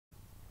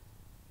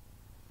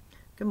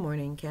Good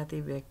morning, Kathy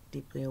Vick,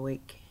 Deeply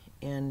Awake,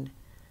 and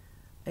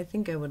I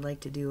think I would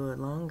like to do a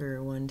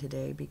longer one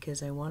today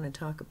because I want to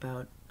talk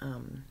about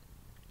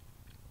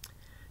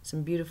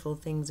some beautiful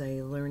things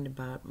I learned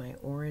about my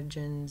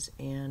origins,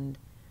 and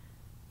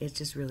it's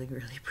just really,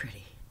 really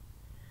pretty.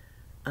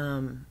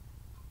 But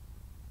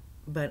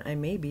I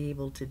may be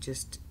able to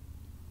just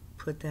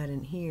put that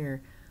in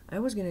here. I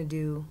was gonna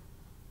do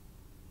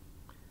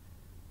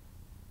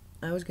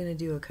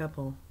a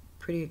couple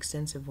pretty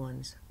extensive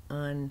ones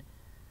on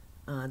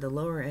the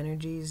lower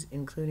energies,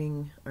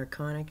 including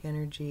archonic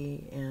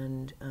energy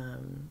and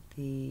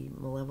the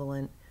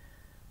malevolent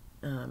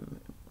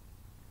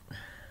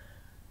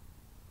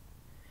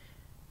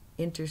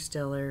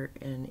interstellar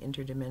and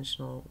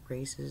interdimensional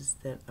races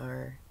that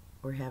are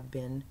or have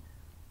been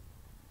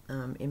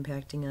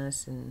impacting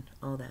us and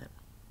all that.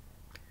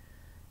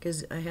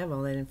 Because I have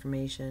all that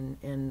information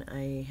and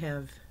I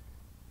have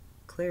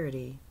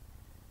clarity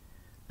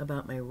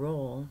about my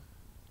role,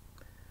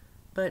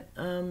 but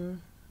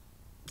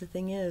the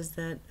thing is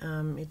that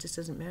it just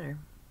doesn't matter.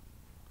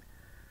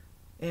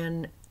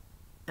 And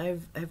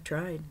I've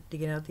tried to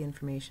get out the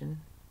information,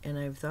 and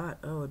I've thought,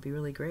 oh, it'd be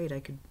really great. I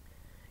could,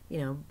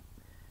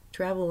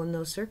 travel in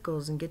those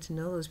circles and get to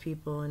know those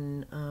people,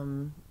 and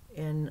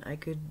I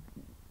could.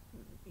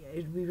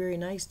 It'd be very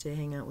nice to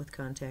hang out with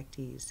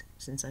contactees,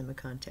 since I'm a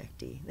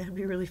contactee. That'd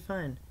be really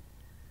fun.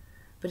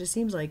 But it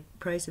seems like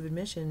price of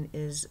admission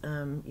is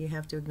you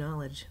have to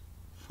acknowledge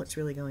what's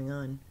really going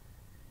on,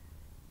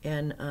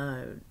 and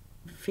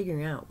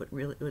figuring out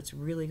what's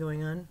really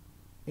going on.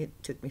 It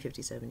took me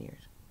 57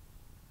 years.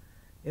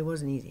 It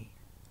wasn't easy.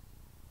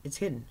 It's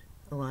hidden.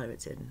 A lot of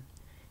it's hidden,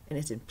 and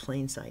it's in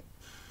plain sight.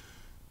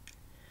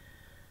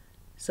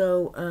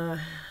 So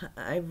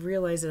I've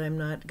realized that I'm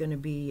not going to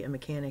be a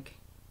mechanic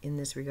in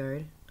this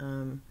regard.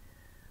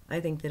 I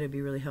think that it'd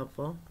be really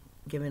helpful,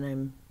 given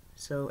I'm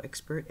so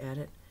expert at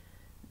it,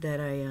 that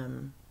I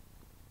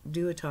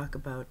do a talk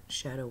about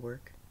shadow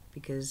work,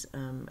 because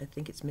I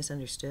think it's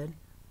misunderstood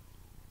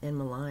and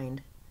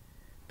maligned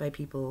by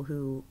people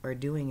who are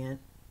doing it,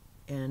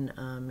 and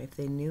if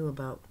they knew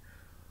about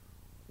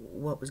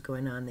what was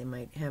going on, they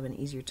might have an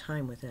easier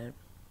time with it.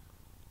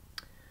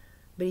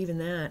 But even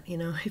that,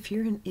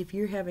 if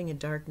you're having a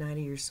dark night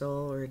of your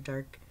soul, or a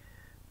dark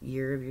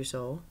year of your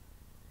soul,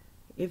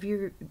 if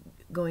you're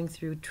going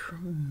through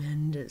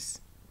tremendous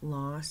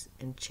loss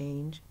and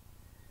change,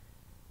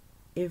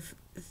 if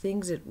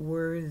things that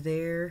were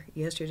there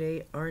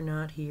yesterday are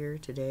not here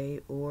today,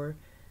 or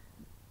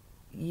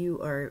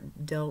you are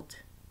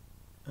dealt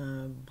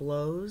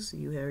blows,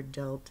 you are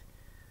dealt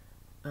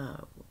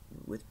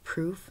with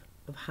proof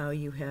of how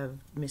you have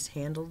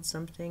mishandled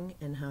something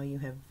and how you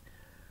have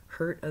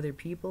hurt other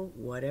people,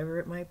 whatever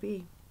it might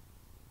be.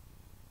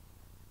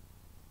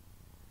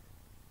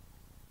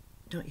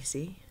 Don't you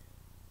see?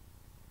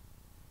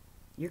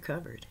 You're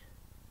covered.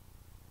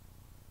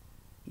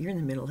 You're in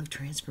the middle of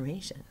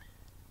transformation.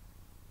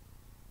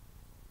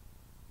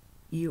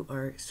 You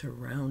are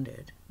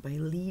surrounded by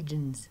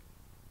legions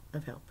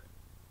of help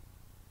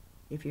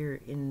if you're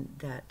in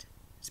that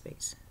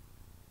space.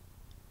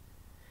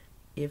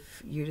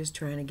 If you're just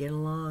trying to get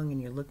along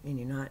and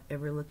you're not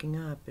ever looking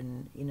up,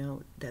 and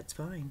that's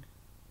fine.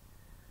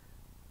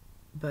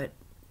 But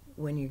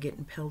when you're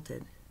getting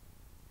pelted,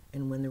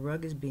 and when the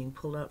rug is being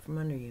pulled out from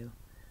under you,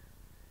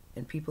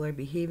 and people are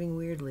behaving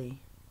weirdly,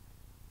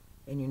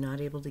 and you're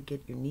not able to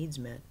get your needs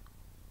met,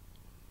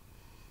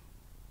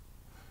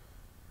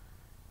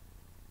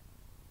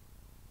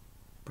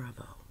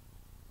 bravo.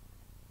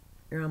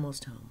 You're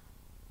almost home.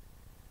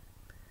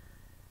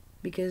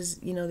 Because,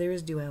 there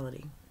is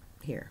duality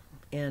here.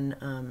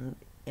 And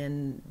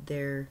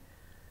there,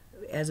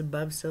 as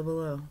above, so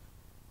below.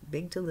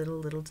 Big to little,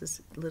 little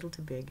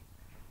to big.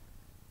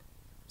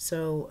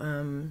 So,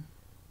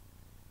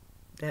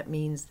 that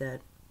means that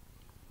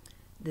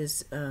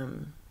this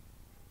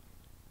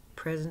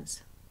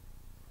presence,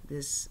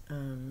 this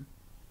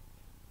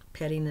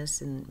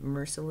pettiness and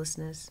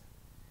mercilessness,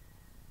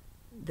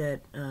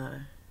 that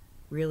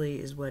really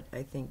is what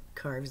I think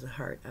carves the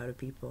heart out of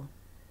people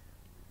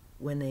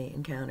when they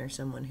encounter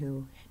someone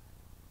who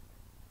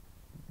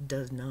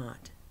does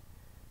not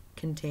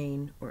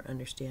contain or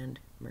understand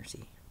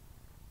mercy.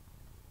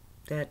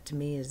 That to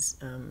me is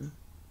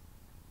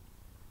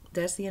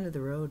that's the end of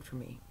the road for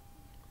me.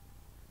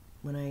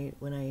 When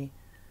I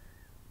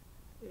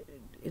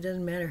it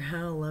doesn't matter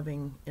how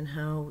loving and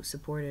how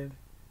supportive.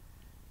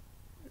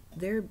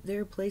 There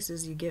are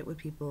places you get with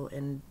people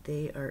and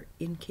they are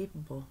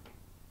incapable.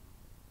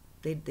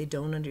 They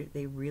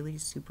really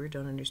super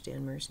don't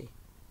understand mercy.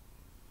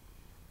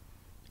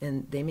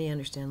 And they may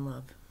understand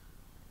love.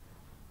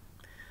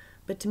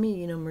 But to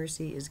me,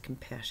 mercy is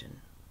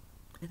compassion.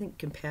 I think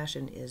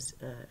compassion is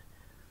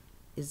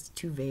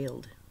too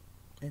veiled.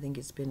 I think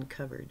it's been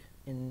covered,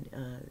 and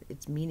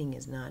its meaning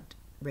is not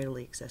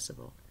readily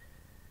accessible.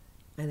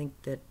 I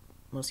think that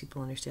most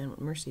people understand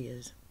what mercy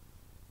is.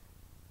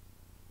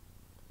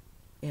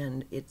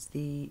 And it's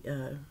the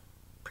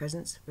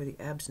presence or the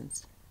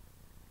absence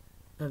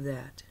of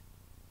that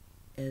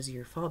as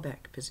your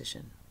fallback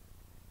position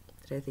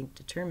that I think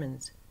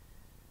determines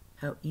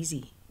how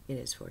easy it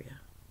is for you.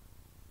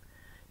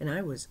 And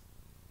I was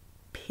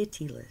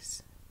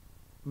pitiless,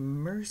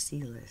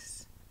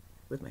 merciless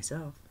with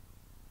myself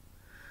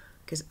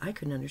because I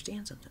couldn't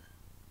understand something,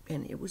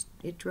 and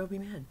it drove me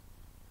mad.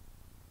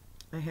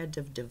 I had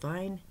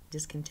divine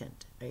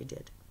discontent. I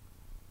did.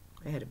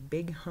 I had a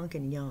big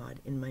honkin' yod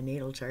in my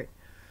natal chart,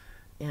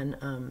 and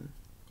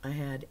I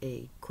had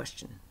a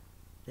question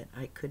that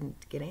I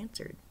couldn't get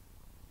answered,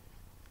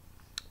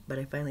 but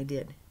I finally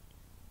did.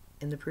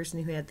 And the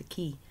person who had the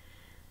key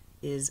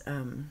is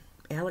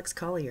Alex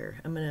Collier.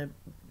 I'm gonna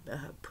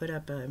put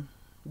up a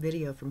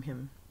video from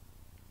him,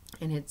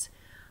 and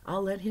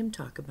I'll let him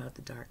talk about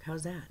the dark.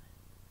 How's that?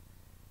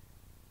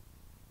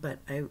 But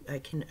I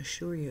can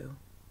assure you,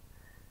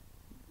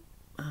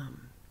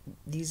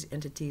 these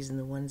entities and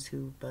the ones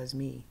who buzz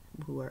me,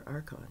 who are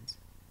archons,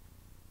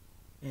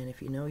 and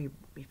if you know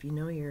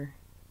your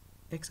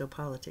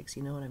exopolitics,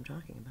 you know what I'm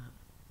talking about.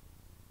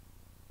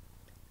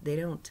 They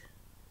don't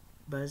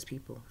buzz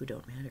people who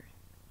don't matter.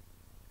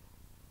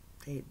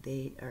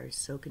 They are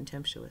so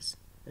contemptuous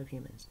of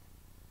humans.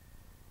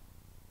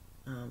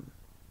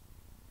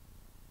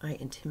 I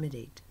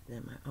intimidate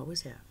them. I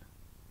always have.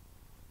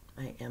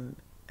 I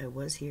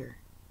was here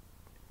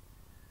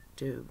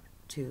to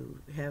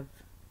have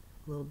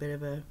a little bit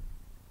of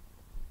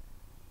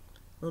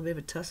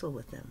a tussle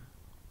with them,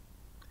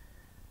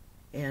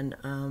 and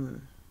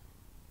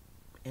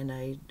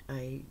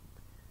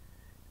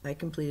I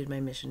completed my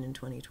mission in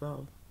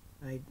 2012.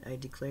 I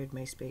declared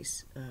my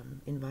space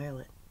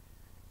inviolate,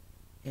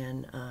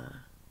 and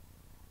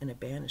I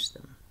banished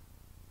them.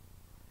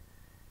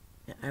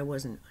 I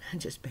wasn't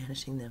just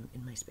banishing them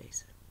in my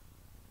space.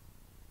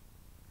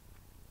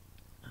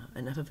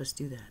 Enough of us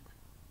do that.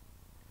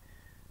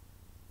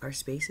 Our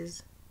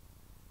spaces,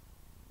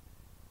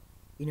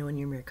 you know, when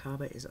your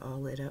Merkaba is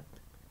all lit up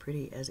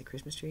pretty as a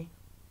Christmas tree,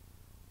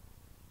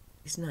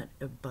 it's not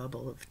a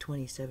bubble of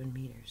 27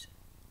 meters.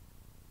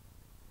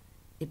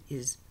 It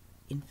is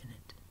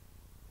infinite.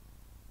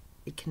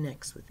 It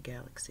connects with the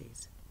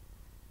galaxies,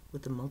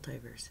 with the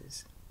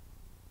multiverses,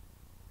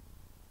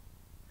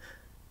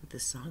 with the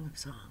Song of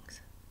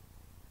Songs.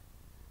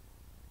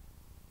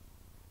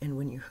 And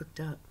when you're hooked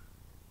up,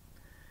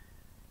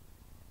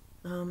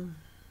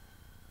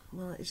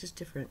 well, it's just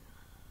different.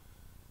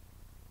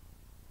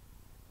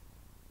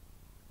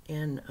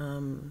 And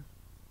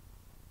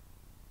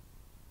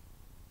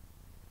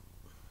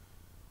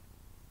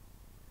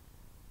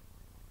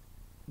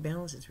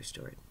balance is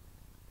restored.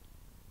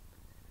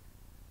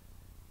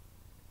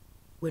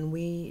 When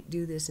we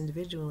do this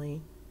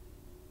individually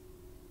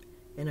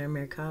and our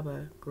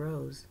Merkaba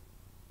grows,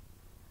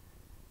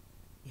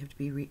 you have to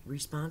be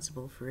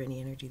responsible for any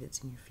energy that's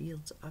in your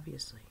fields,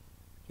 obviously.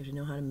 You have to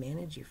know how to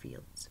manage your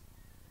fields.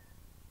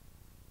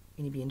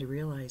 And you begin to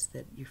realize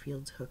that your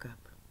fields hook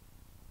up.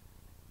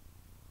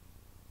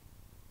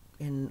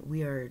 And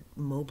we are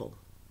mobile,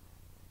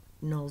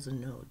 nulls and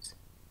nodes,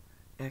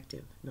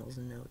 active nulls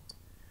and nodes.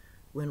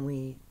 When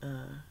we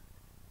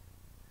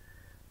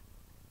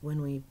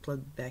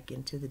plug back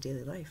into the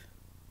daily life.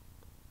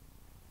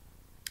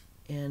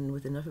 And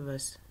with enough of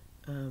us,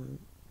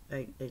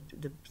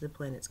 the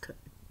planet's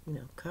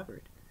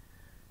covered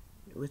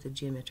with a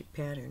geometric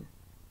pattern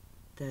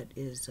that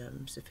is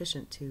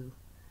sufficient to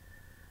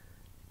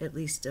at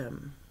least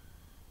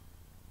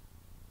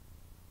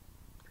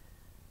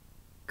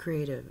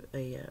create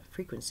a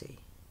frequency,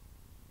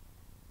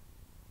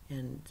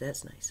 and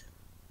that's nice.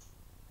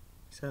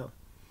 So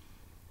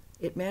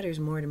it matters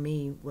more to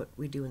me what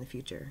we do in the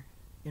future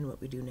and what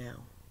we do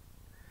now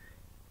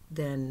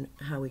than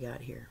how we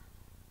got here.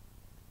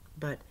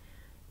 But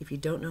if you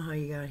don't know how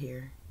you got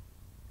here,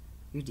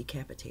 you're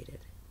decapitated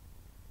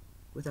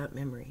without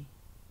memory.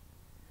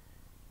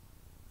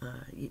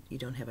 You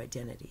don't have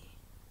identity.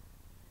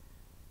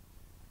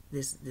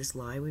 This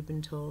lie we've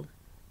been told,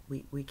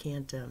 we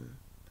can't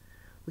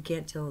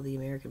tell the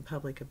American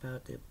public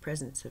about the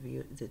presence of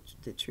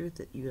the truth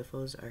that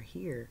UFOs are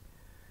here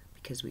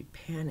because we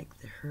panic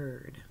the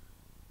herd.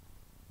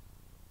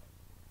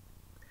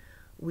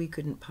 We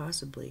couldn't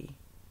possibly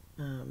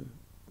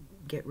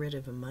get rid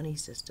of a money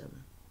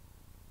system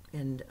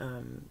and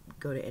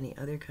go to any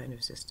other kind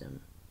of system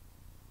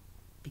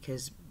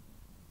because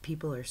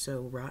people are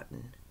so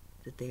rotten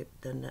that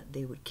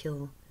they would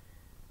kill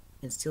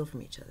and steal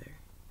from each other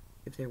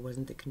if there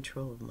wasn't the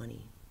control of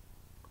money.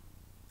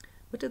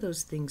 What do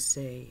those things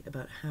say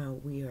about how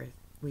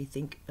we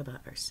think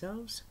about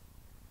ourselves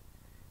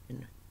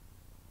and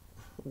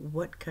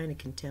what kind of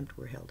contempt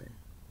we're held in?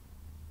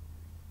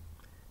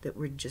 That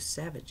we're just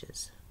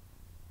savages.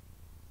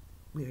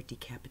 We are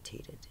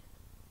decapitated.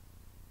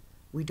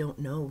 We don't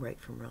know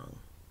right from wrong.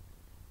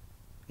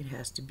 It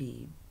has to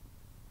be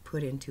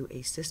put into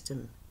a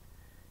system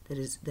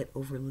that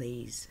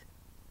overlays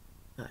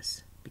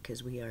us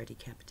because we are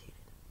decapitated.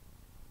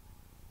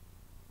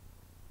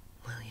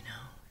 Well,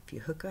 if you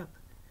hook up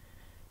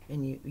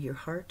and your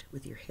heart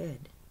with your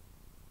head,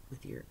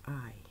 with your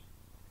eye,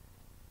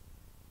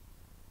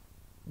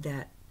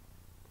 that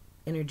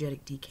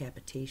energetic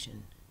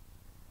decapitation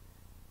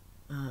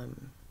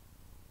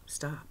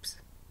stops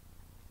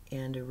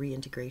and a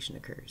reintegration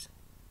occurs.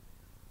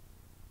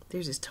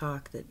 There's this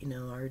talk that,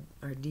 our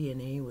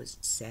DNA was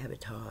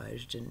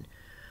sabotaged and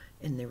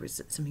there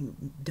was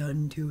something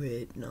done to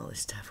it and all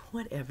this stuff.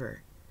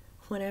 Whatever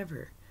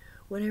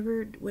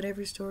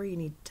story you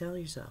need to tell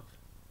yourself.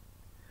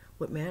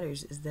 What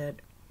matters is that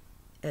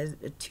as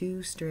a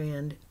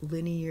 2-strand,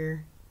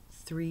 linear,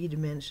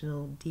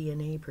 3-dimensional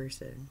DNA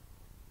person,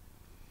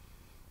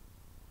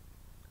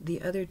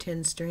 the other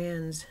 10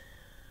 strands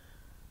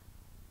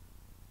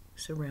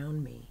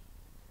surround me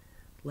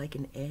like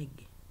an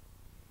egg,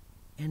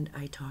 and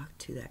I talk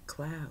to that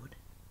cloud,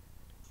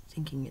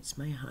 thinking it's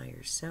my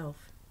higher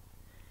self,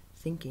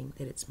 thinking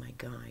that it's my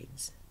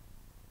guides.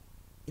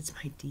 It's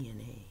my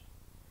DNA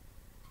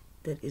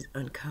that is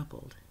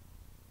uncoupled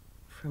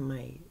from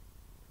my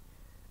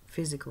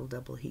physical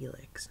double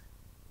helix.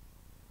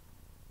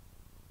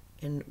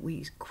 And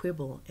we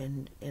quibble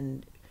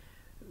and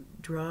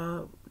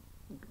draw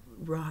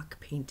rock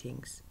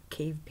paintings,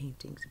 cave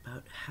paintings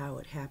about how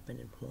it happened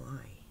and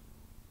why.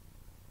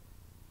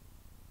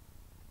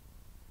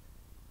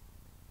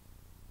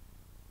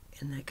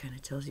 And that kind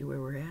of tells you where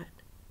we're at,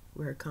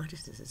 where our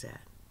consciousness is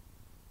at.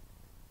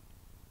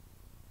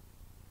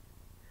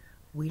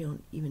 We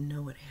don't even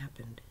know what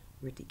happened.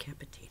 We're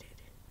decapitated.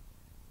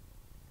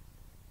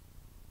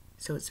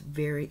 So it's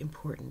very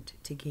important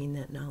to gain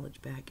that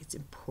knowledge back. It's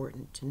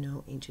important to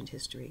know ancient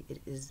history. It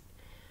is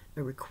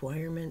a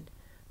requirement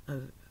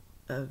of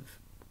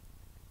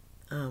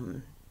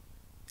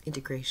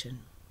integration.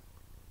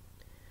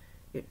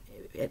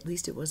 At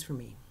least it was for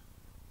me.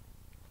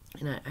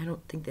 And I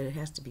don't think that it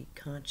has to be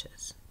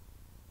conscious.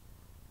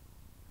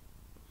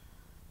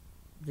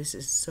 This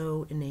is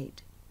so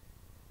innate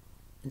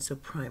and so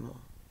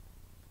primal.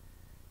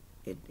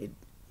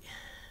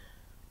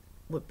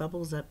 What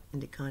bubbles up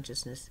into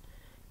consciousness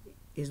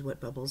is what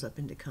bubbles up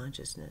into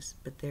consciousness,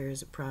 but there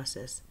is a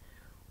process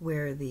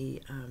where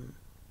the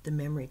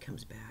memory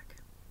comes back.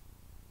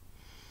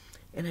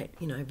 And I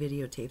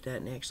videotaped that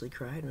and actually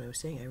cried when I was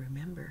saying, I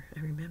remember.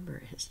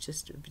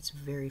 It's a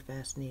very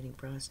fascinating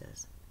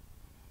process.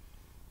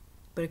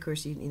 But of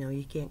course,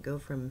 you can't go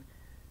from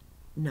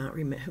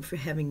from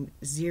having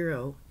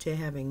 0 to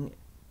having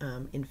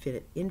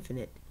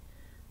infinite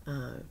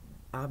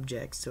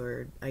objects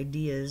or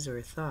ideas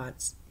or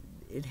thoughts.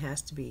 It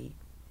has to be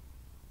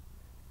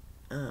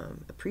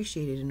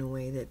appreciated in a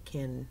way that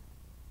can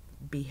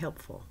be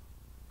helpful.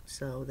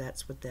 So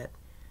that's what that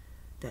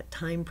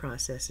time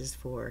process is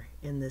for,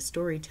 and the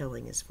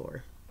storytelling is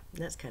for.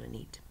 And that's kind of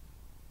neat.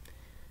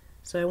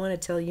 So I want to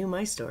tell you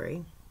my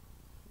story,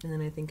 and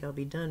then I think I'll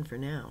be done for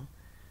now.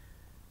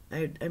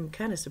 I'm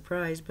kind of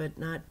surprised, but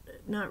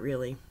not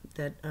really,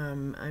 that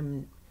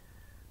I'm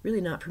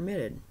really not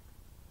permitted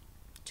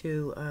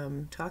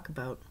to talk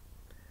about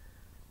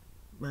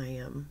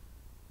my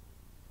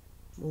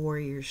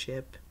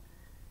warriorship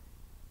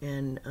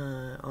and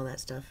all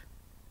that stuff.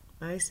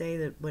 I say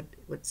that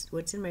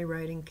what's in my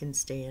writing can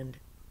stand.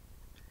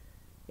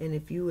 And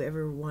if you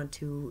ever want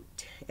to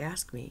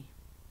ask me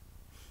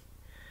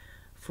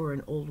for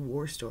an old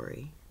war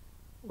story,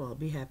 well, I'll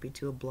be happy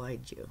to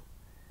oblige you.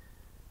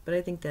 But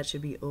I think that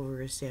should be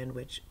over a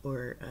sandwich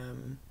or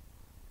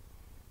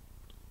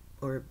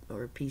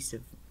a piece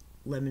of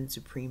lemon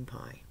supreme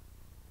pie,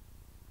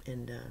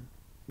 and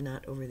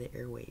not over the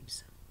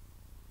airwaves.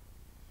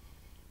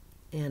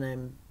 And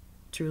I'm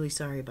truly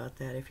sorry about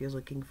that if you're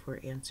looking for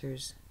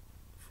answers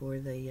for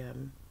the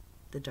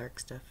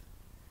dark stuff.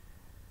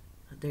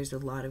 There's a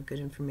lot of good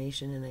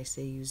information, and I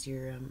say use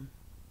your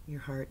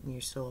heart and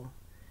your soul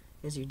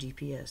as your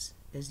GPS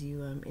as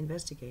you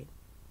investigate,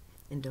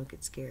 and don't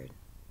get scared.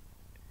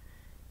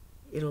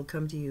 It'll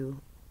come to you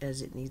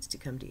as it needs to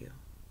come to you.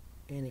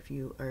 And if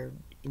you are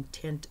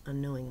intent on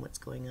knowing what's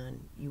going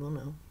on, you will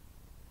know.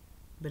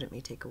 But it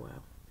may take a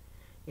while.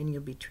 And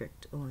you'll be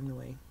tricked along the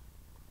way.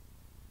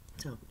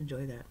 So,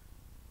 enjoy that.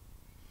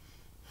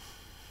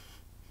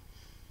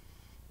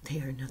 They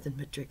are nothing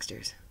but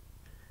tricksters.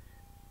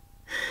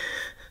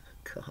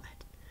 God.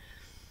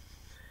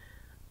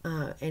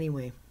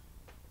 Anyway.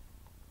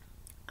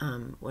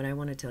 What I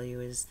want to tell you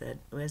is that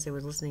as I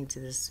was listening to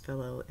this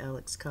fellow,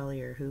 Alex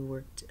Collier, who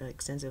worked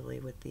extensively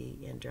with the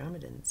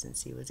Andromedans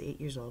since he was 8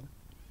 years old,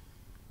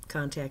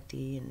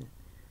 contactee and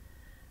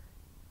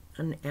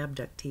an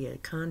abductee, a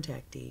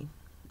contactee,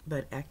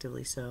 but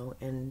actively so,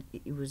 and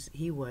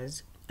he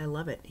was, I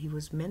love it, he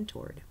was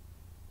mentored.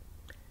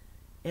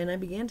 And I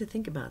began to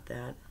think about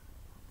that.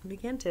 I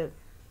began to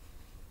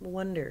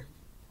wonder.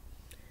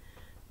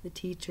 The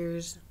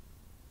teachers,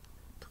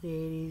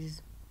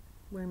 Pleiades,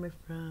 where am I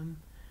from?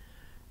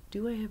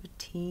 Do I have a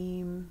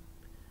team?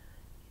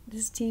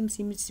 This team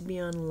seems to be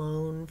on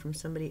loan from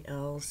somebody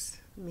else.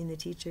 I mean, the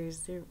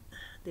teachers,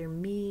 they're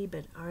me,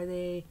 but are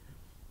they?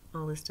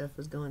 All this stuff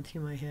was going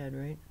through my head,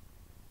 right?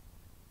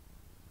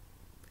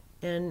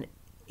 And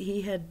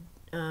he had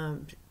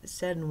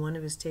said in one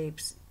of his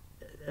tapes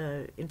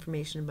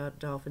information about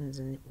dolphins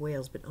and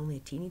whales, but only a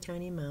teeny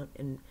tiny amount,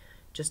 and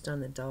just on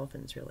the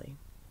dolphins, really.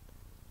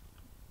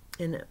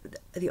 And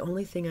the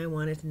only thing I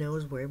wanted to know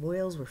is where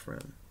whales were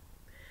from.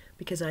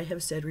 Because I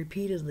have said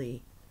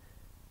repeatedly,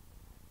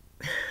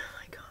 oh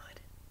my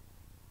God.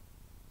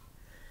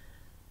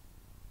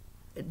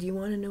 Do you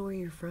want to know where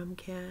you're from,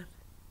 Kath?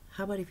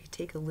 How about if you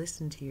take a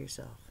listen to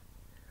yourself?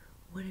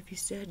 What have you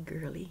said,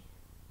 girlie?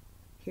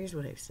 Here's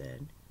what I've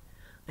said.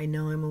 I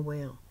know I'm a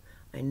whale.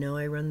 I know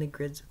I run the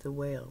grids with the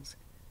whales.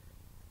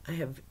 I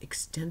have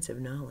extensive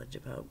knowledge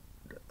about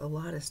a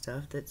lot of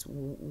stuff that's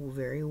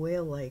very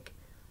whale-like.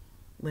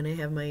 When I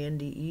have my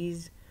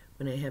NDEs,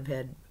 when I have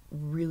had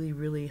really,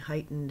 really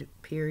heightened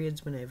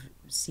periods, when I've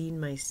seen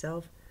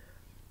myself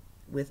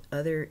with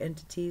other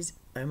entities,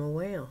 I'm a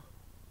whale.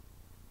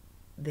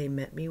 They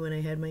met me when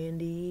I had my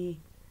NDE.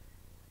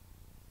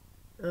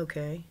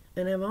 Okay.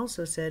 And I've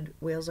also said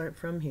whales aren't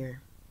from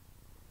here.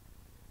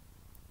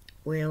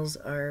 Whales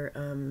are,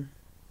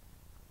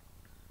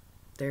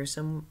 there are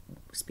some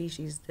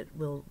species that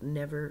will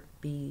never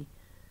be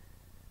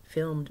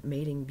filmed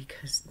mating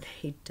because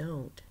they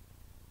don't.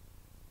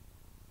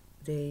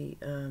 They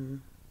are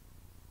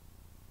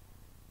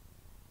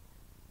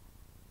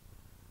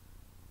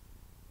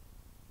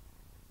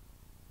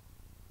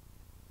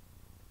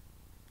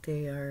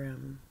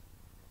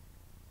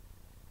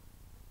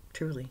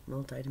truly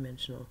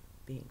multidimensional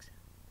beings,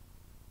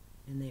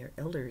 and they are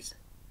elders.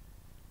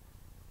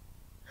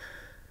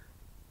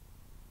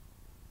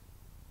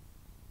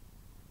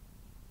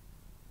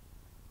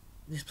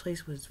 This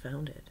place was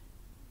founded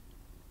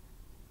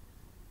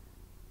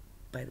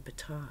by the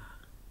Ptah,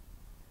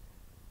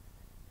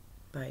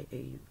 by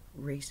a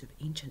race of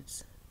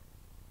ancients,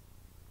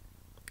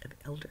 of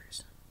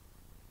elders,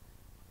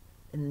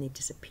 and then they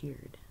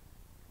disappeared.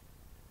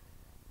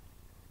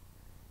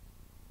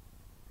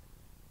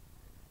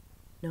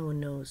 No one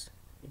knows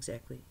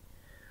exactly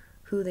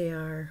who they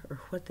are or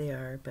what they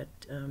are, but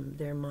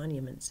they're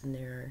monuments, and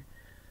there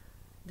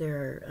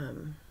are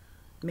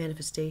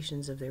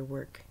manifestations of their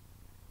work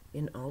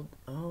in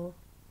all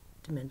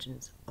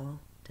dimensions, all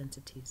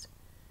densities.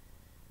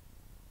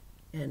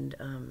 And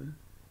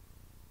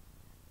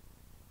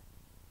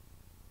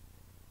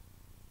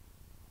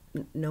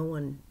no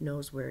one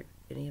knows where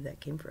any of that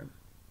came from,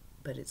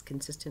 but it's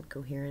consistent,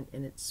 coherent,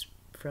 and it's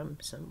from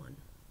someone,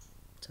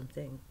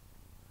 something.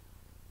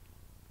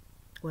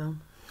 Well,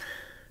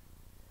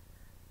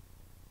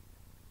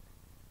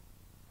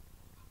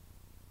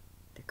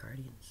 they're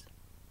guardians.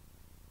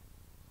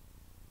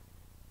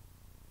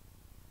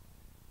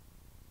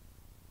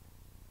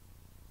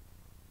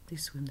 They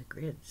swim the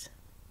grids,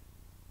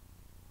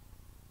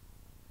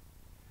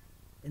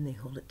 and they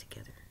hold it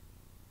together.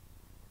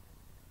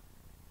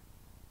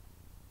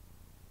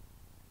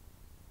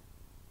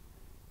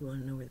 You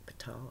want to know where the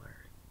Ptah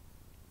are,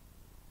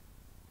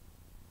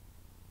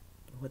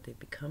 or what they've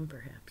become,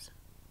 perhaps.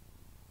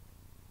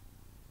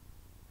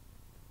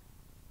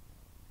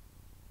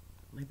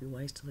 It might be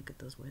wise to look at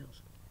those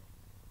whales.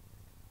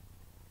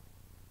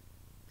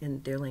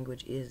 And their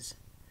language is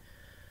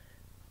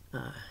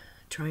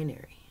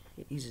trinary.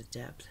 It uses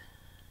depth,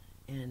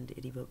 and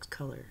it evokes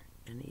color,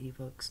 and it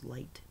evokes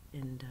light,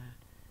 and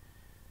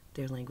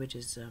their language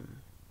is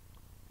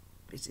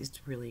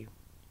it's really,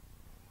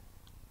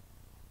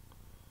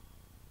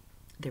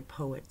 they're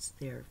poets,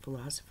 they're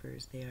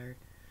philosophers,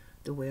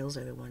 the whales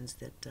are the ones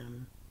that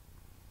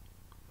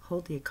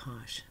hold the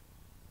Akash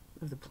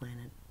of the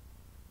planet,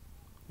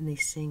 and they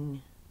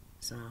sing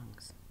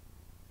songs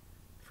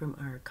from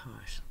our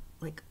Akash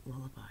like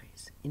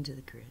lullabies into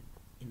the grid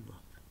in love.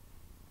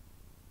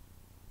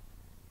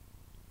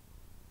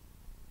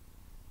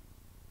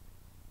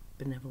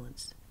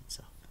 Benevolence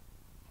itself,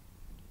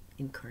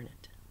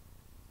 incarnate.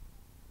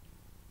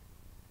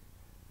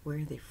 Where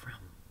are they from?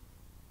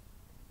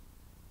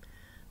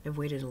 I've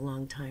waited a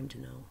long time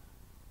to know.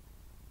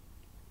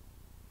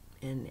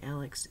 And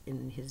Alex,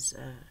 in his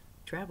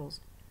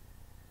travels,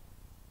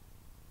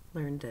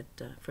 learned that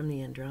from the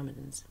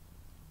Andromedans,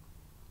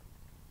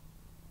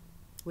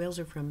 whales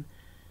are from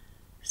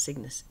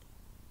Cygnus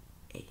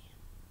A,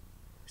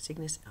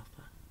 Cygnus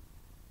Alpha.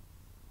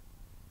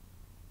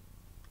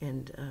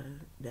 And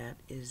that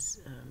is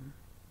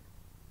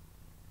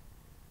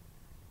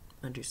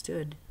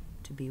understood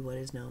to be what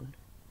is known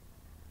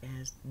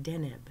as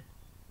Deneb.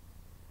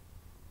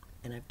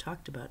 And I've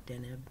talked about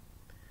Deneb.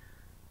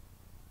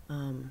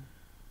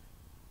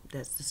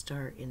 That's the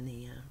star in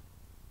the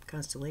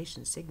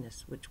constellation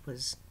Cygnus, which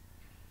was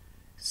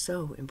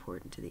so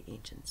important to the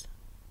ancients.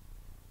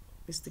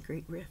 It's the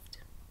Great Rift.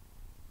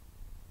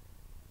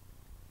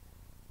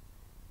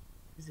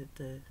 Is it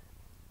the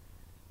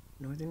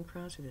Northern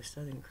Cross or the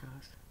Southern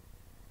Cross?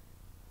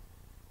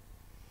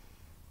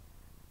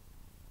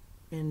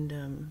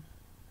 And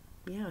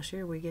yeah,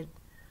 sure, we get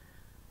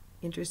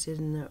interested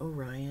in the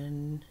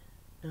Orion,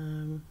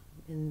 in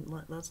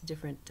lots of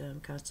different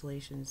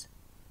constellations.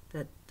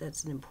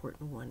 That's an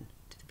important one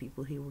to the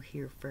people who were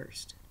here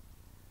first.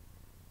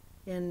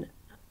 And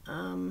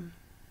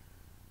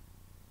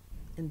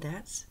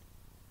that's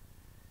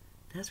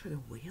where the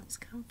whales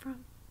come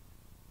from?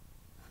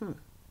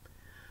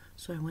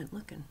 So I went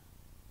looking.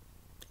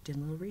 Did a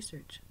little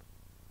research.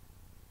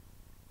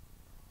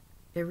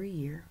 Every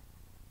year,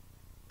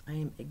 I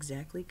am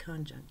exactly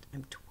conjunct.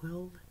 I'm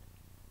 12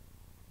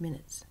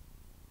 minutes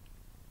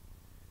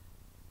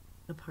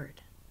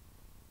apart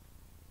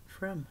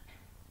from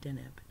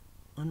Deneb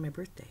on my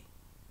birthday.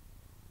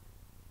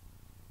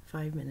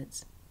 5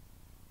 minutes.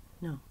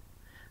 No.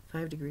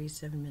 5 degrees,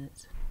 7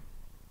 minutes.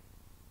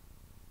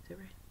 Is that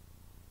right?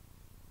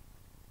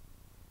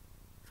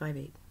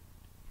 5/8.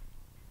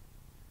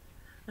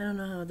 I don't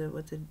know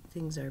what the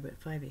things are, but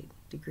 5/8.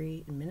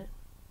 Degree and minute.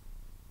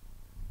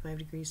 5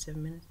 degrees,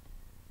 7 minutes.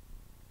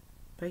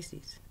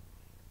 Pisces.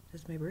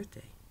 That's my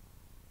birthday.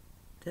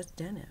 That's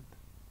Deneb.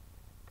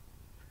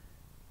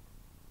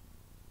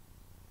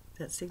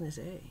 That's Cygnus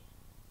A.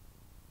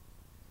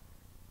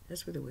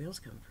 That's where the whales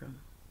come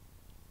from.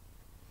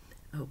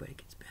 Oh, but it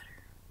gets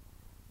better.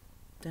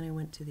 Then I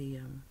went to the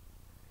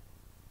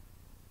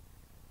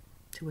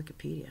to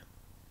Wikipedia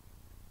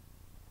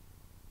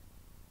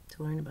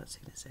to learn about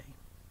Cygnus A.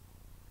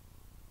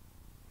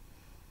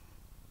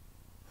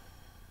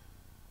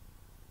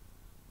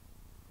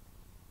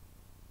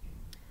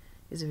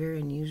 It's a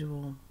very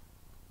unusual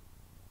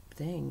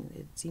thing.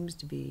 It seems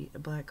to be a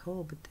black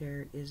hole, but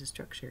there is a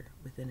structure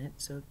within it,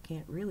 so it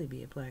can't really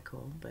be a black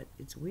hole, but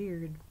it's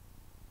weird.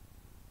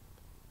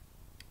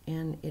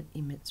 And it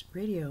emits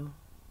radio.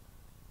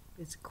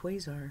 It's a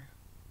quasar.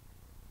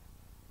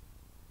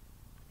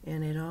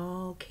 And it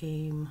all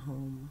came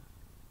home.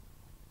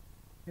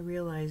 I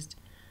realized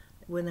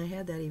when I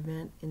had that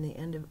event in the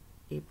end of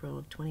April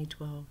of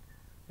 2012,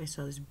 I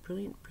saw this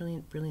brilliant,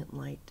 brilliant, brilliant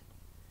light.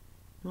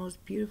 The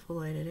most beautiful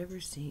light I'd ever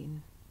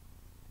seen.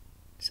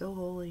 So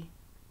holy.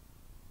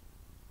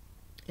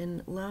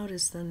 And loud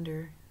as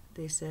thunder,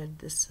 they said,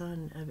 the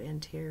son of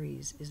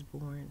Antares is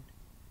born.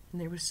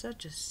 And there was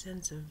such a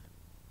sense of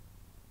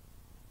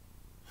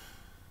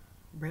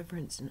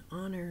reverence and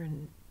honor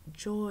and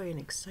joy and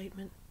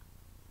excitement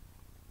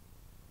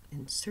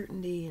and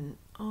certainty and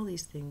all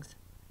these things.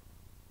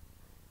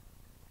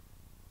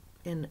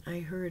 And I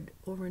heard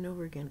over and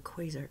over again,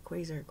 quasar,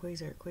 quasar,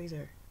 quasar,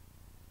 quasar.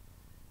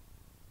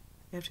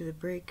 After the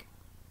break,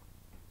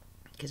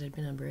 because I'd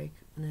been on break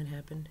when that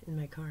happened in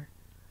my car.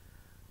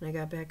 When I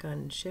got back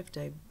on shift,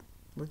 I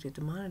looked at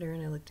the monitor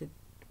and I looked at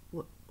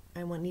what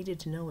I needed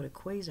to know what a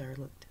quasar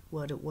looked,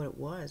 what it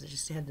was. I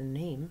just had the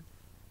name.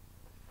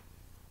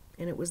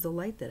 And it was the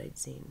light that I'd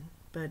seen.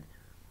 But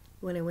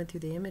when I went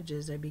through the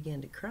images, I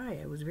began to cry.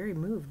 I was very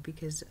moved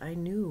because I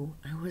knew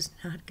I was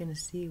not going to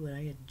see what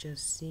I had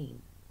just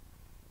seen.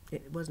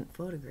 It wasn't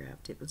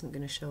photographed. It wasn't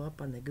going to show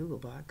up on the Google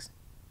box.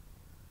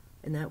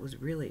 And that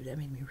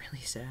made me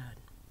really sad.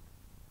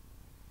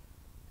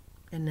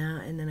 And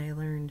then I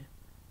learned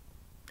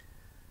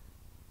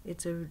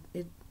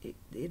and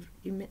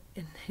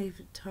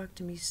they've talked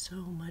to me so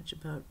much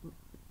about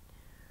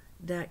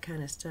that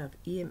kind of stuff,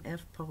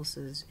 EMF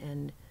pulses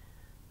and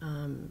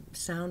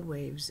sound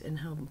waves and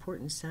how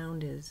important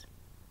sound is.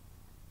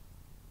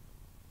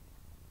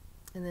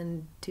 And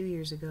then 2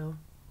 years ago,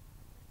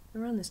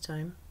 around this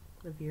time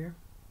of year,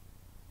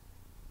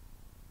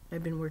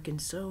 I'd been working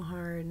so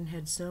hard and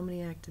had so many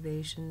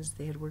activations.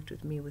 They had worked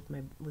with me with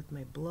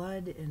my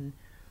blood, and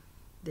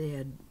they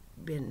had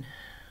been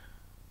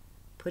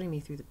putting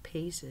me through the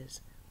paces.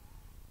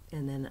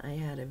 And then I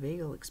had a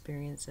vagal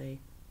experience, an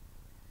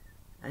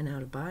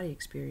out-of-body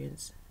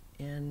experience,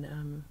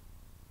 and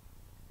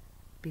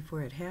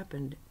before it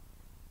happened,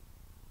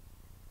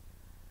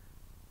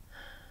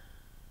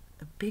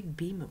 a big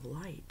beam of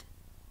light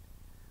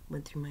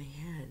went through my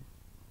head.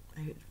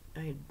 I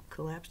had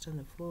collapsed on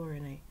the floor,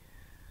 and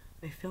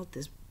I felt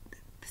this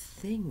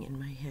thing in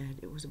my head.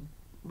 It was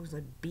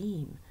a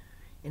beam,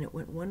 and it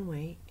went one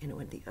way, and it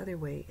went the other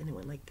way, and it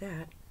went like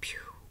that, pew,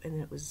 and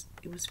then it was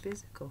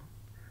physical,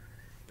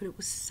 but it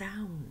was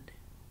sound.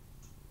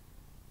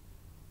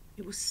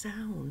 It was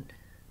sound,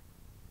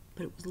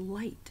 but it was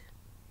light,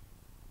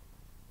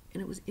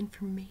 and it was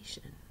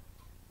information,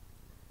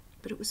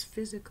 but it was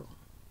physical.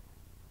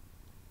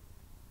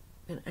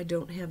 And I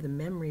don't have the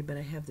memory, but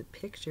I have the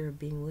picture of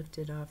being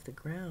lifted off the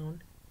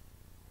ground.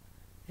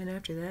 And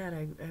after that,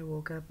 I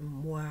woke up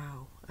and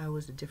wow, I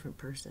was a different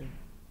person.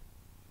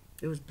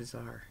 It was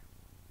bizarre.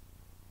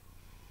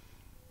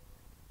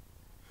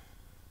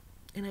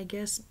 And I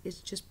guess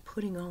it's just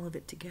putting all of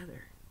it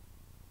together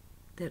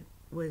that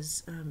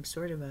was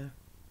sort of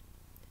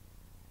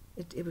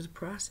it was a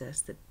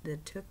process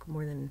that took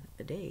more than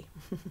a day.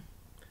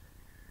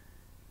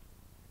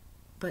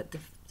 But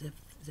the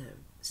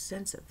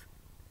sense of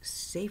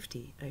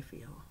safety, I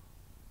feel,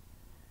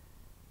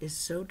 is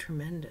so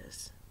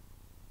tremendous.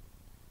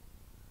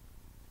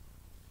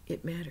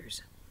 It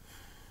matters.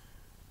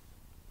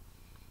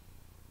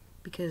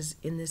 Because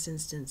in this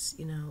instance,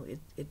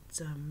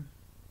 it's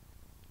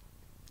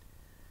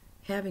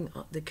having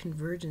the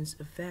convergence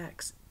of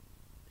facts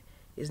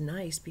is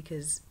nice,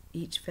 because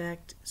each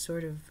fact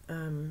sort of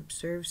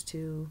serves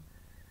to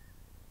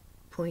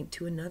point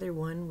to another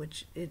one,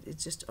 which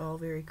it's just all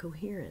very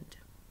coherent.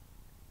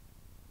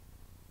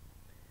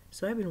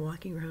 So I've been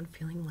walking around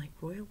feeling like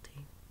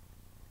royalty.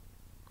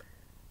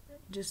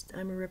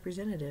 I'm a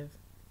representative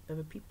of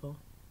a people.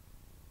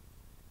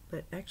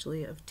 but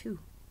actually of 2.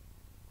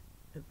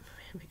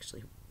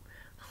 Actually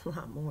a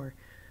lot more,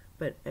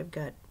 but I've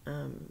got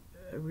a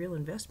real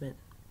investment.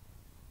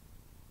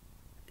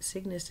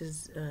 Cygnus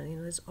is,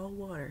 it's all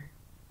water.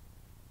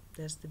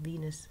 That's the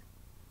Venus.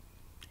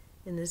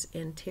 And this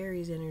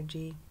Antares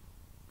energy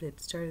that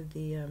started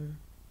the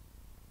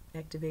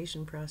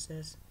activation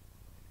process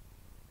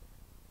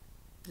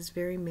is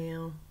very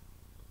male.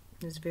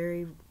 It's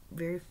very,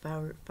 very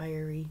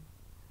fiery.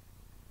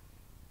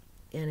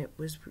 And it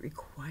was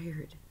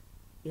required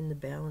in the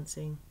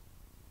balancing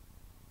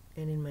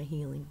and in my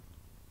healing.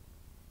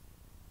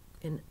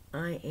 And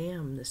I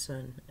am the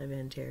son of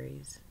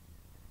Antares.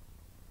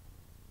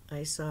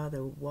 I saw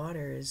the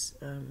water as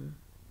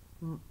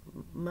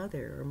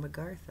Mother or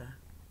Magartha,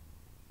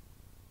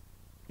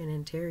 and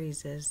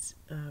Antares as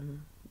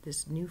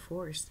this new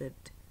force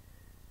that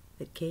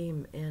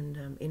came and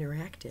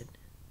interacted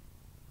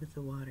with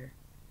the water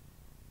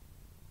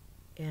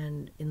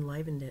and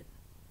enlivened it.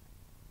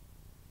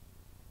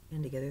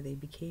 And together they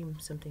became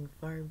something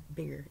far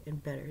bigger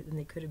and better than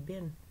they could have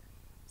been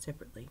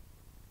separately.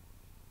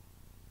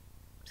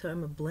 So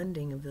I'm a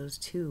blending of those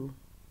 2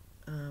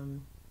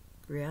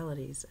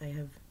 realities. I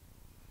have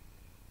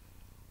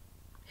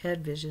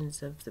had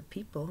visions of the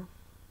people,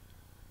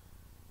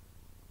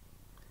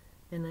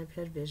 and I've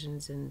had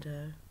visions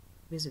and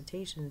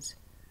visitations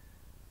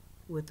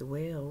with the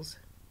whales.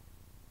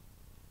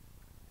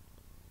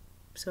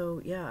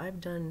 So yeah, I've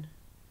done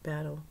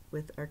battle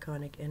with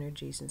archonic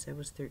energy since I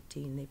was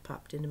 13. They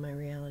popped into my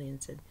reality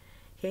and said,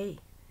 "Hey,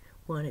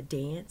 wanna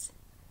dance?"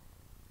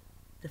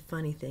 The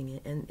funny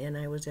thing, and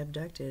I was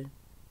abducted,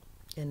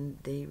 and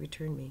they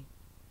returned me.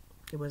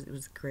 It was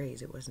the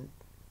Greys, it wasn't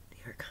the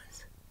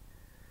Archons,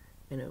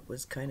 and it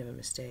was kind of a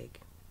mistake.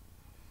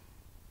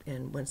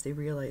 And once they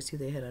realized who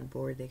they had on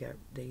board, what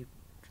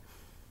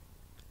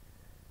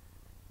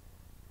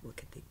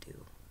could they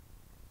do?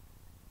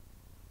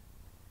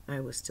 I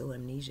was still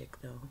amnesic,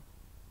 though.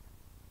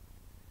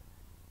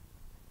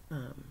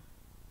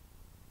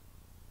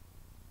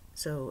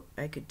 So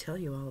I could tell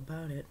you all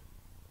about it.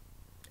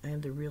 I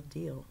am the real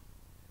deal.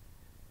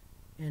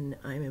 And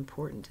I'm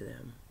important to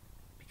them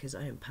because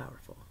I am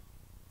powerful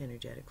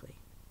energetically.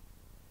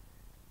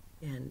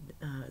 And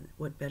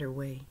what better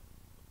way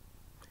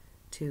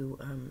to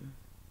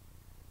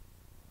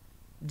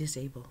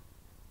disable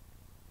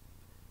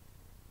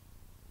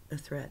a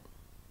threat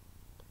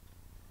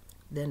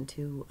than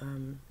to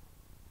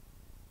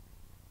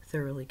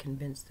thoroughly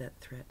convince that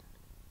threat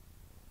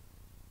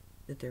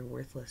that they're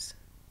worthless,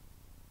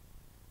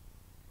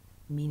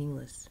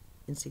 meaningless,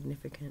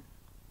 insignificant,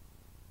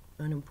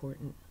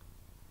 unimportant.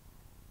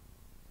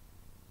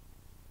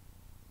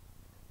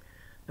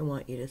 I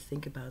want you to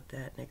think about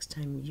that next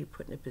time you're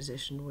put in a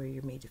position where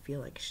you're made to feel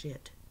like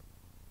shit.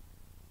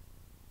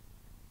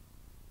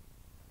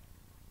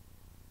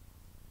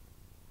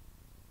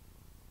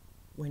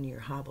 When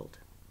you're hobbled,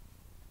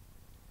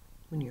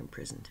 when you're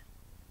imprisoned.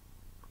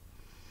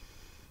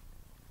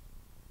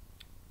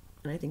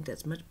 And I think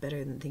that's much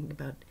better than thinking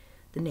about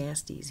the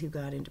nasties who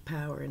got into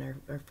power and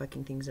are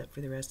fucking things up for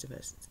the rest of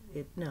us.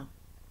 No.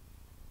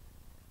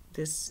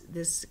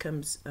 This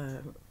comes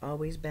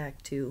always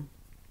back to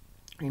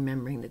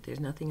remembering that there's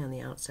nothing on the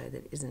outside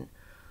that isn't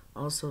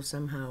also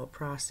somehow a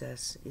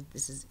process. It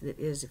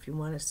is, if you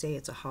want to say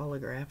it's a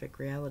holographic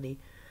reality,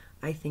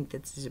 I think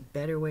that there's a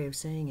better way of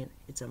saying it.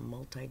 It's a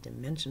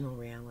multi-dimensional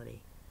reality.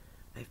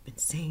 I've been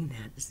saying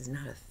that. This is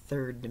not a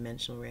third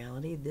dimensional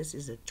reality. This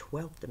is a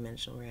 12th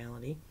dimensional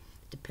reality.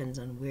 It depends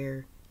on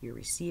where your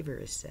receiver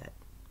is set.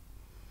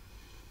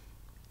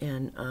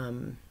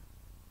 And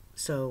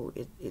so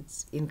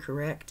it's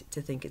incorrect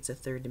to think it's a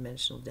third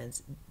dimensional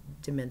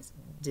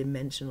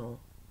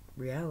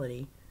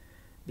reality,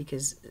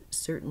 because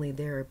certainly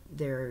there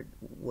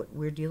what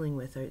we're dealing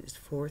with is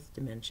 4th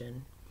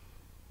dimension,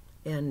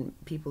 and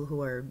people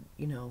who are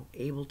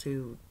able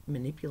to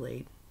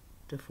manipulate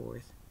the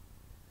 4th.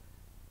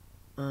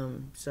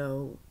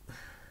 So,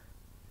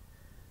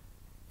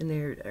 and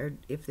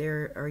if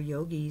there are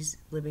yogis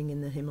living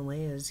in the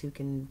Himalayas who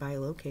can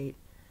bilocate,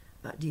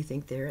 do you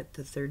think they're at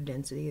the 3rd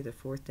density or the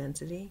 4th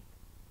density?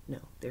 No,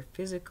 they're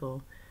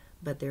physical,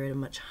 but they're at a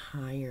much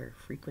higher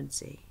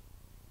frequency.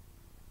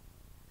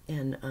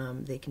 And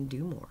they can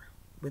do more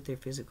with their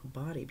physical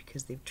body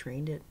because they've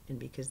trained it and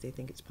because they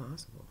think it's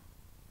possible.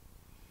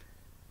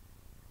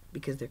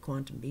 Because they're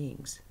quantum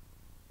beings.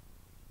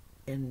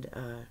 And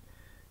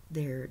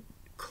their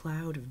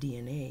cloud of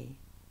DNA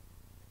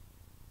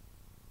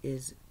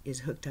is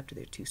hooked up to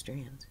their 2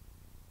 strands.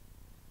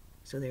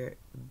 So they're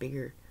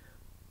bigger,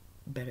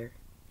 better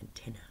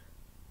antenna.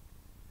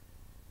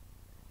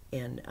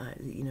 And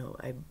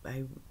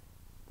I've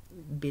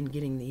been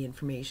getting the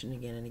information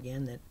again and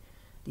again that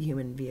the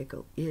human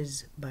vehicle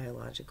is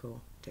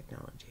biological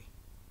technology,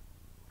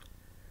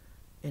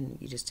 and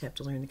you just have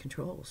to learn the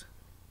controls,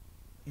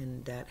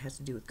 and that has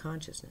to do with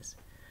consciousness.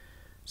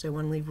 So I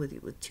want to leave with you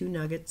with 2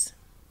 nuggets.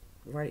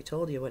 I've already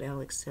told you what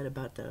Alex said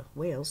about the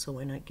whales, so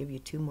why not give you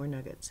 2 more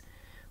nuggets,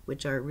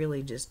 which are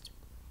really just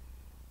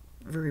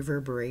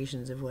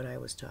reverberations of what I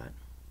was taught.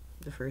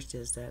 The first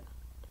is that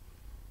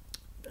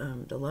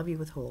the love you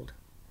withhold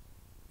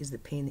is the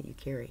pain that you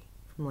carry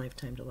from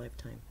lifetime to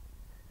lifetime.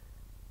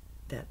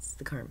 That's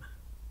the karma.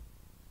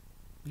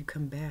 You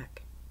come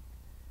back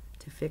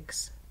to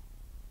fix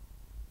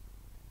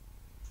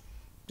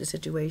the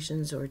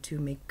situations or to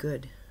make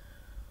good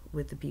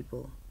with the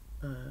people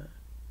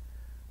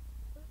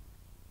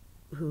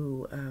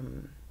who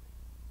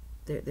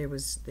there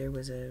was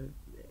an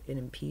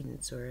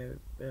impedance or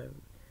a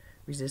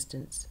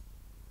resistance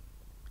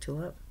to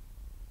love,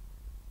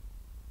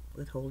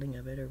 withholding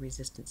of it or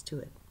resistance to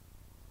it.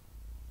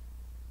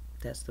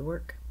 That's the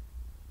work.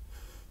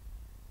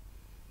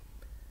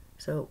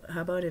 So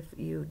how about if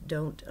you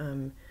don't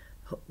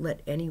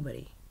let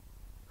anybody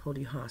hold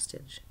you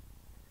hostage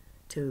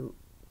to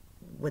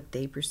what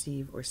they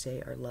perceive or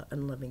say are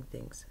unloving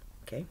things,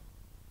 okay?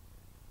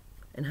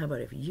 And how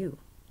about if you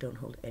don't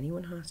hold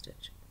anyone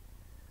hostage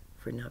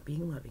for not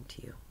being loving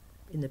to you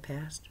in the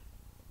past,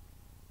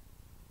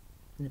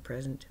 in the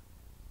present,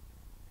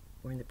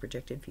 or in the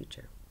projected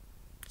future?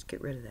 Just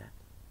get rid of that.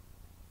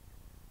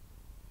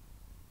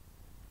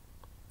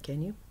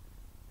 Can you?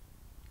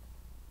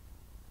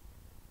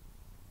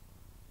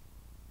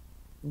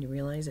 And you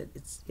realize that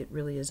it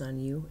really is on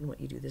you and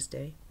what you do this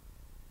day,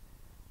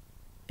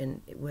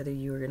 and whether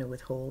you are going to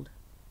withhold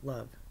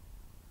love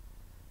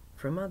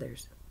from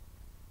others.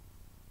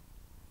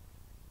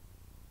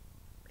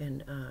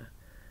 And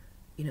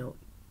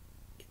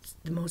it's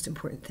the most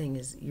important thing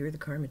is you're the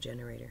karma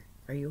generator.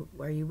 Are you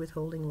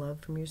withholding love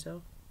from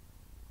yourself?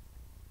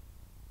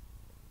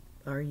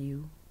 Are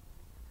you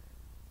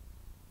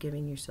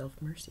giving yourself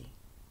mercy?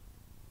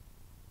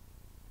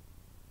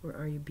 Or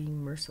are you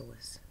being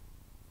merciless?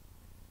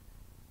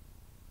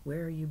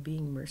 Where are you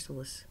being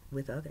merciless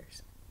with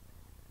others?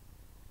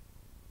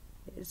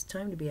 It's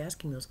time to be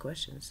asking those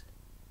questions.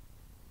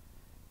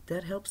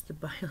 That helps the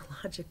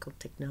biological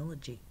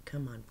technology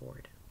come on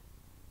board.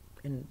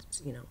 And,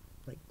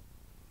 like,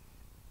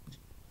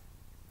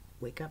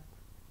 wake up.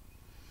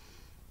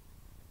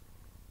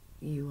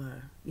 You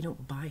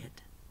don't buy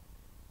it.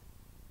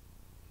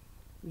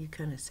 You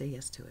kind of say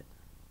yes to it.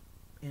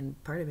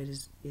 And part of it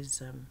is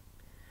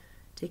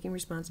taking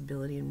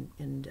responsibility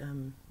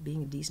and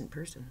being a decent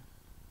person.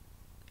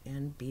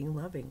 And being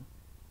loving.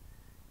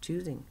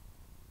 Choosing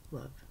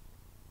love.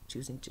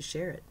 Choosing to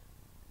share it.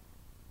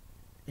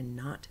 And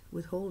not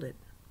withhold it.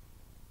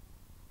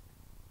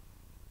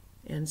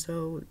 And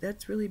so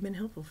that's really been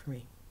helpful for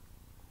me.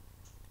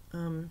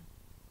 I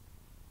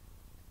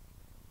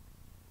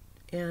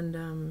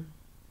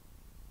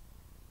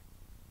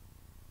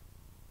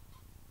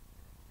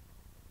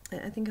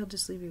think I'll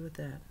just leave you with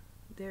that.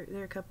 There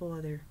are a couple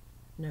other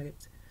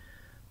nuggets,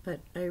 but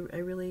I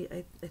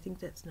think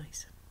that's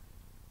nice.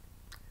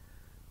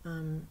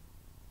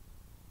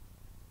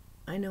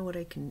 I know what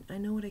I can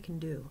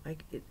do.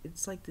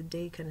 It's like the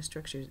day kind of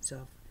structures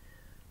itself.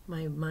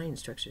 My mind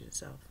structures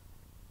itself.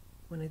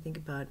 When I think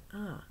about,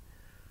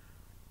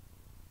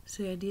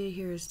 so the idea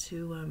here is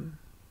to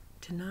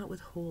not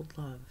withhold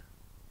love,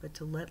 but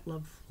to let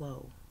love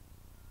flow.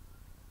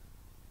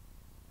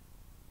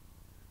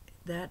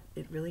 That,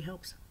 it really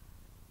helps.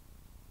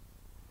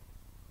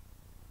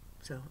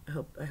 So I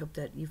hope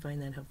that you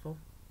find that helpful.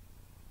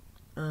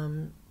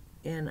 And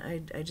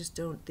I just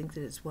don't think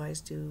that it's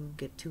wise to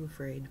get too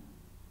afraid.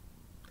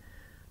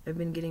 I've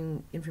been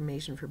getting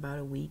information for about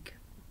a week,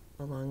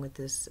 along with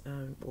this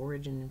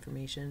origin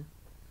information,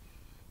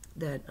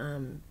 that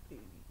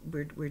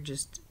we're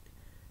just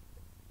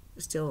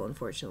still,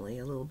 unfortunately,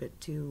 a little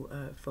bit too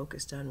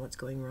focused on what's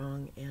going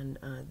wrong, and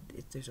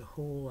there's a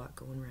whole lot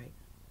going right.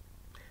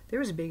 There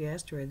was a big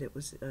asteroid that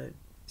was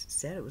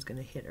said it was going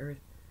to hit Earth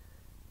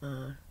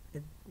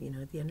at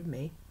the end of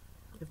May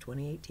of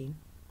 2018,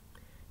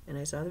 and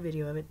I saw the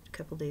video of it a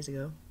couple days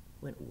ago.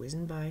 Went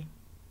whizzing by,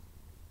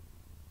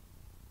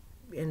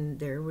 and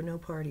there were no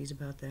parties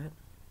about that.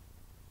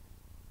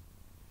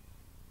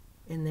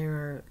 And there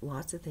are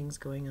lots of things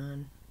going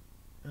on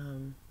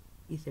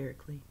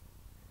etherically.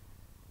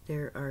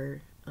 There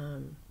are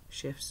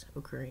shifts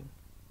occurring,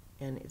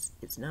 and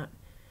it's not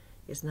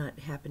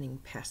happening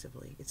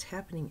passively. It's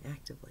happening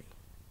actively.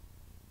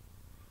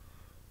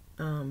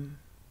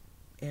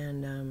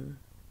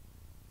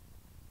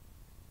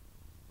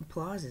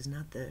 Applause is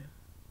not the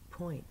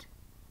point.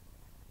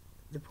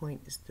 The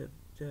point is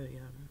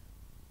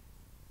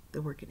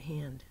the work at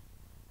hand.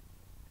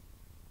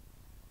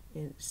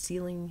 And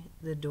sealing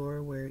the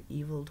door where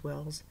evil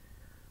dwells,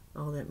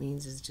 all that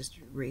means is just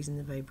raising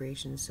the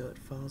vibration so it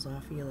falls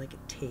off of you like a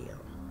tail.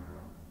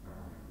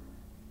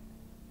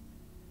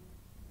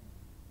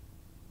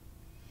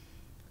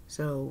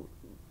 So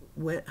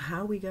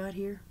how we got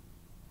here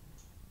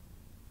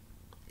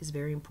is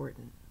very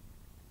important.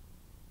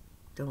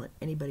 Don't let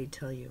anybody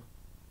tell you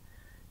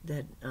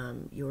that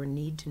your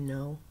need to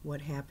know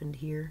what happened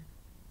here,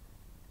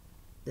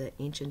 the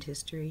ancient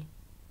history,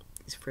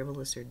 is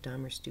frivolous or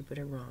dumb or stupid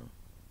or wrong.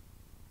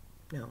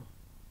 No.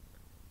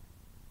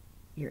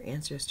 Your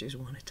ancestors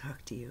want to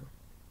talk to you.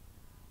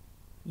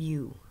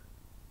 You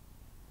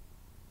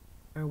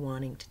are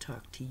wanting to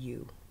talk to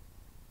you.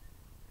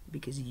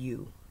 because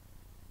you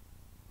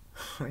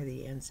are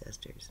the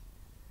ancestors.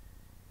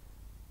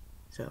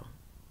 So,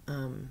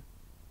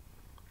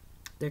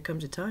 there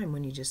comes a time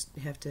when you just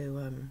have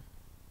to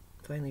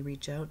finally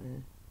reach out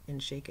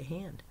and shake a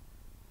hand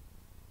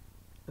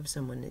of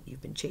someone that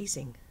you've been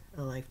chasing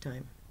a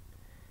lifetime.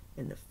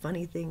 And the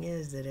funny thing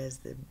is that as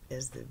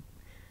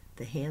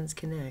the hands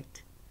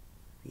connect,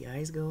 the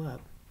eyes go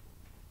up,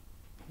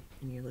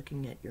 and you're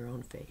looking at your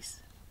own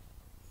face.